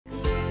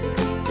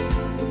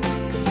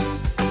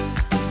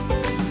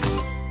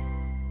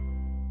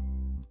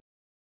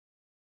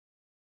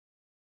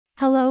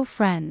Hello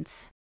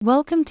friends.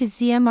 Welcome to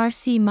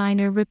ZMRC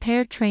Minor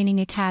Repair Training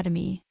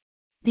Academy.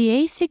 The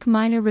ASIC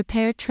Minor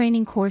Repair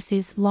Training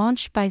courses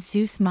launched by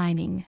Zeus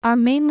Mining are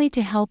mainly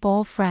to help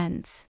all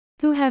friends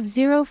who have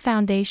zero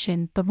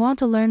foundation but want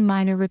to learn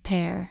minor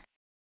repair.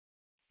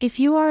 If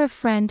you are a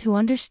friend who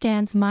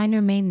understands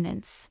minor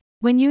maintenance,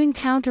 when you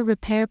encounter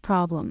repair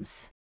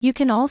problems, you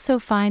can also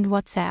find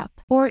WhatsApp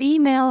or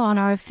email on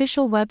our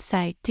official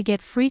website to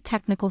get free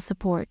technical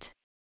support.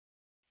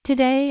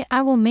 Today,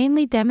 I will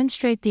mainly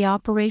demonstrate the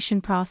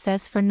operation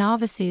process for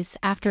novices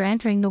after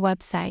entering the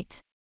website.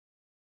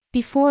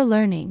 Before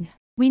learning,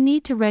 we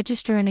need to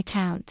register an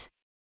account.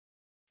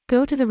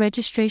 Go to the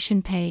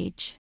registration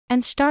page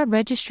and start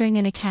registering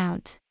an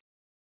account.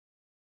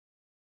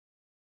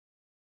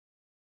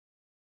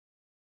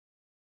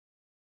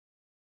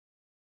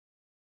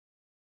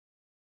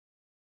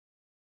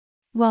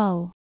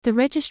 Well, the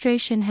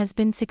registration has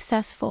been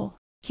successful.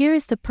 Here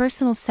is the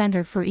personal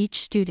center for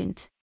each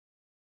student.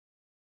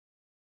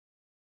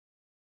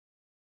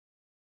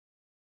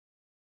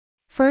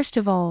 First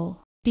of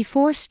all,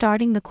 before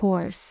starting the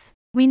course,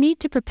 we need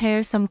to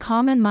prepare some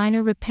common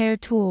minor repair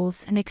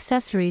tools and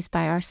accessories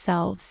by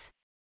ourselves.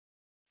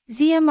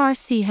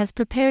 ZMRC has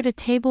prepared a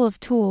table of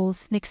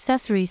tools and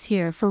accessories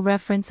here for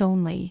reference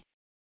only.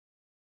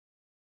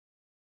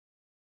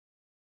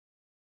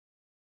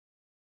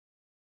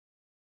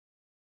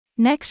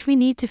 Next, we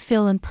need to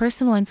fill in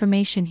personal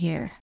information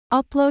here.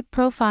 Upload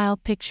profile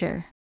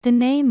picture. The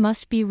name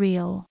must be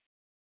real.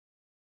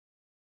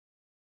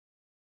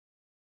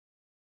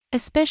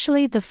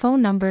 Especially the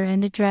phone number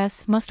and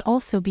address must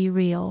also be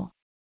real.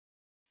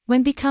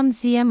 When become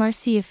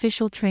ZMRC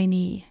official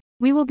trainee,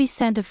 we will be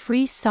sent a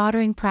free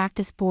soldering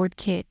practice board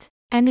kit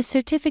and a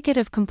certificate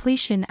of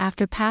completion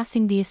after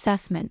passing the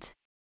assessment.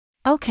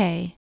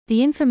 Okay,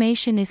 the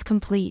information is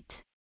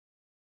complete.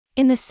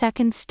 In the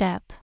second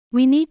step,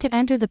 we need to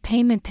enter the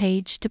payment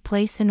page to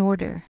place an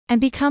order and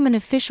become an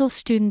official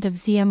student of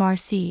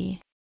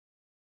ZMRC.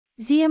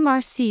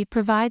 ZMRC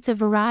provides a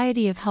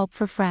variety of help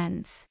for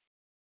friends.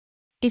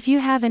 If you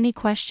have any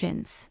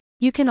questions,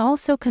 you can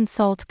also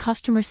consult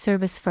customer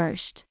service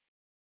first.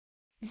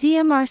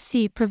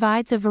 ZMRC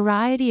provides a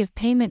variety of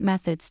payment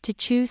methods to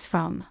choose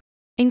from,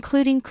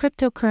 including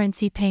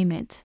cryptocurrency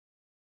payment,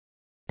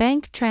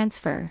 bank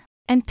transfer,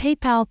 and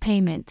PayPal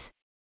payment.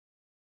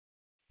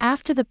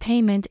 After the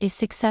payment is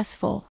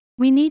successful,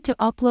 we need to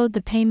upload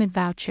the payment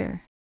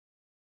voucher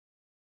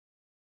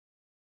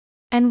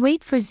and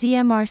wait for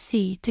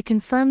ZMRC to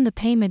confirm the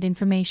payment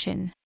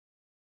information.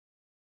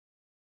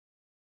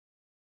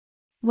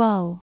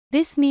 Well,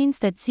 this means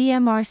that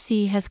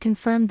ZMRC has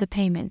confirmed the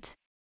payment.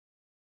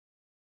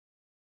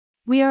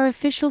 We are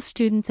official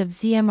students of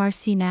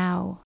ZMRC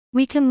now.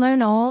 We can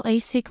learn all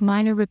ASIC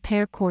minor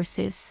repair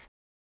courses.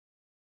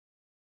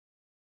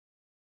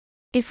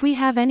 If we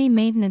have any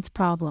maintenance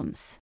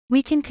problems,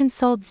 we can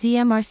consult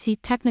ZMRC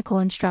technical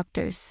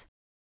instructors.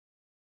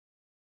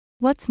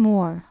 What's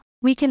more,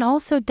 we can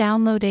also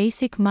download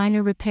ASIC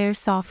minor repair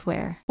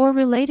software or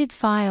related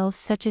files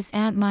such as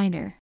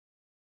Antminer,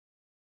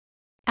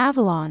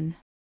 Avalon,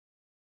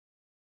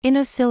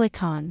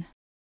 InnoSilicon,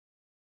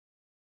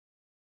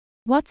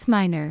 What's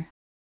Minor,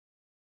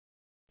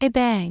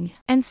 eBang,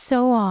 and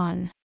so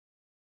on.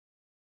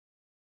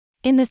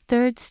 In the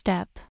third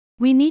step,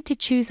 we need to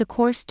choose a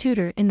course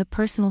tutor in the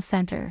personal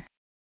center.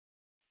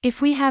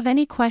 If we have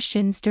any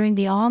questions during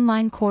the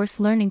online course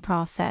learning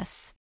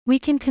process, we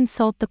can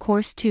consult the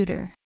course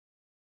tutor.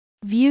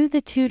 View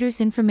the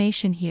tutor's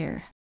information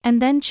here, and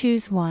then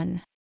choose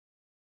one.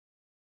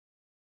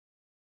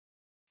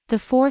 The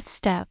fourth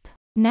step,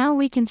 now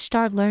we can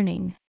start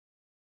learning.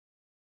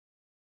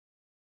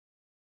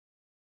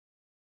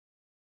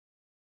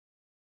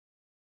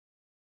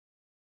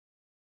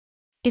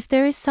 If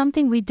there is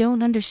something we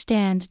don't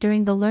understand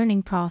during the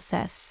learning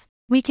process,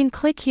 we can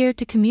click here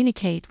to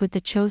communicate with the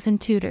chosen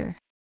tutor.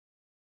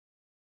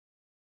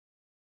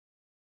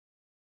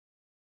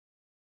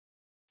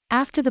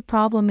 After the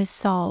problem is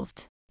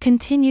solved,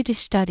 continue to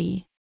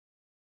study.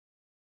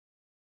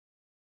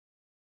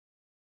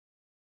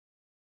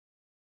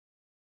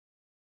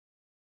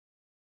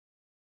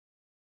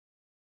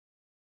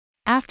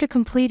 After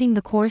completing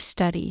the course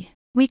study,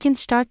 we can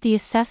start the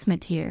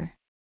assessment here.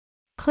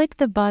 Click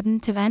the button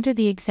to enter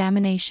the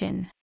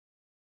examination.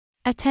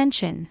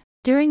 Attention!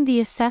 During the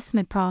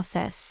assessment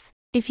process,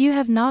 if you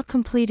have not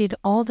completed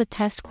all the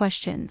test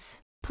questions,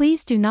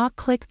 please do not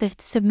click the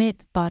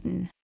Submit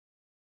button.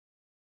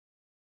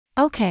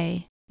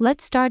 Okay,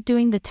 let's start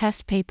doing the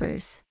test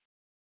papers.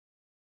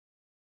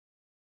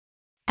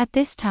 At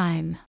this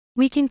time,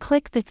 we can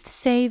click the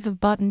Save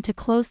button to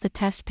close the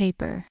test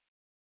paper.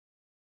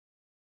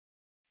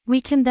 We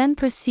can then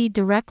proceed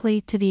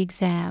directly to the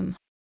exam.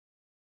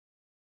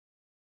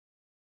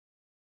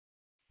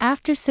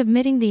 After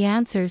submitting the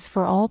answers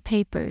for all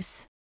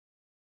papers,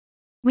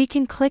 we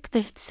can click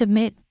the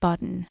Submit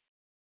button.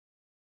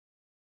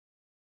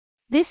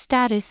 This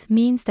status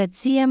means that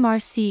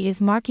ZMRC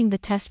is marking the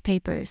test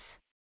papers.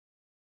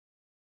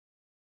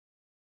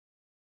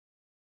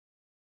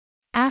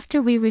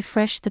 After we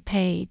refresh the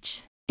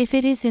page, If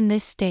it is in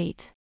this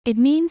state, it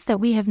means that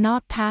we have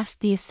not passed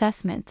the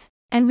assessment,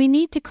 and we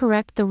need to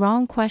correct the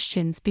wrong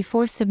questions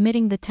before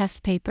submitting the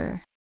test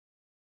paper.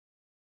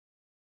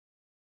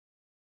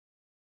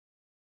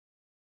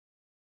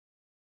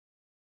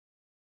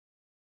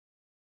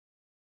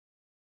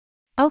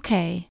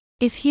 Okay,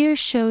 if here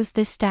shows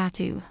this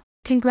status,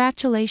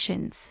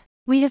 congratulations,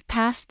 we have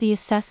passed the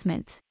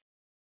assessment.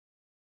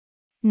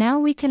 Now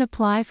we can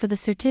apply for the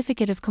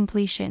certificate of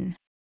completion.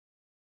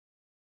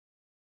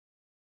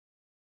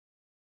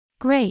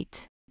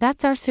 Great,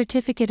 that's our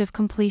certificate of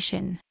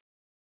completion.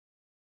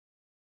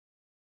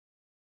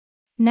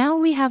 Now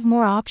we have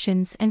more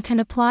options and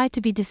can apply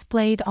to be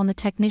displayed on the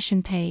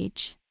technician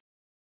page.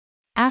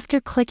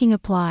 After clicking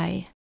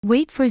apply,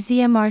 wait for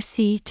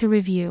ZMRC to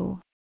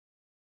review.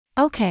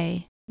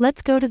 Okay,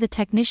 let's go to the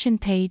technician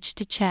page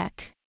to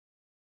check.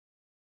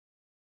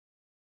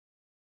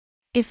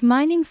 If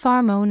mining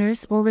farm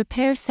owners or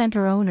repair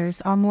center owners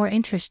are more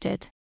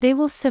interested, they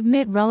will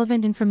submit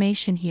relevant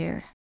information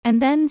here,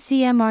 and then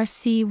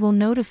ZMRC will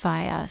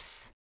notify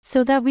us,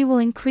 so that we will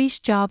increase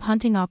job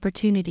hunting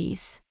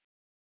opportunities.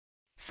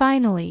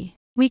 Finally,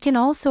 we can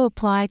also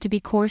apply to be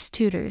course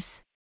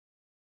tutors.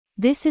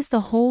 This is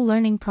the whole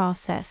learning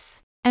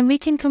process, and we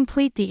can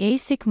complete the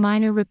ASIC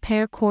miner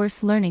repair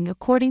course learning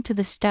according to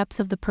the steps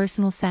of the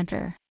personal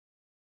center.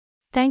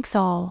 Thanks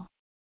all.